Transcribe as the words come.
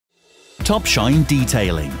Topshine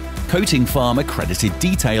Detailing, coating farm accredited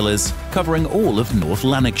detailers covering all of North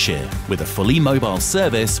Lanarkshire, with a fully mobile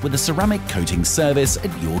service with a ceramic coating service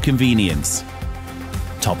at your convenience.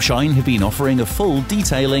 Topshine have been offering a full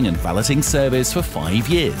detailing and valeting service for 5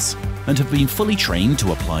 years and have been fully trained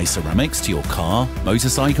to apply ceramics to your car,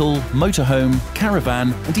 motorcycle, motorhome,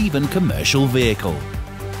 caravan and even commercial vehicle.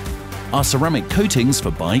 Our ceramic coatings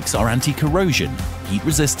for bikes are anti-corrosion,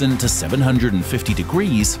 heat-resistant to 750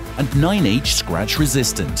 degrees and 9H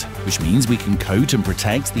scratch-resistant, which means we can coat and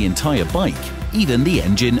protect the entire bike, even the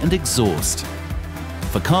engine and exhaust.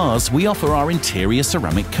 For cars, we offer our interior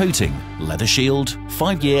ceramic coating, leather shield,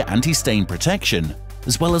 5-year anti-stain protection,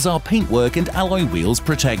 as well as our paintwork and alloy wheels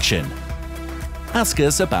protection. Ask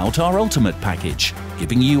us about our ultimate package,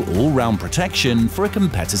 giving you all-round protection for a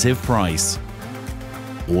competitive price.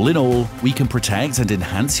 All in all, we can protect and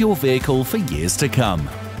enhance your vehicle for years to come.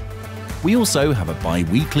 We also have a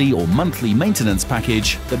bi-weekly or monthly maintenance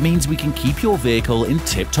package that means we can keep your vehicle in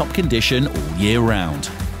tip-top condition all year round.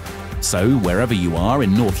 So wherever you are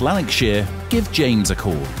in North Lanarkshire, give James a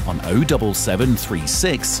call on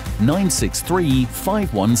 07736 963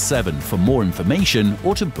 517 for more information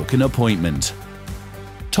or to book an appointment.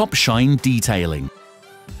 Topshine Detailing.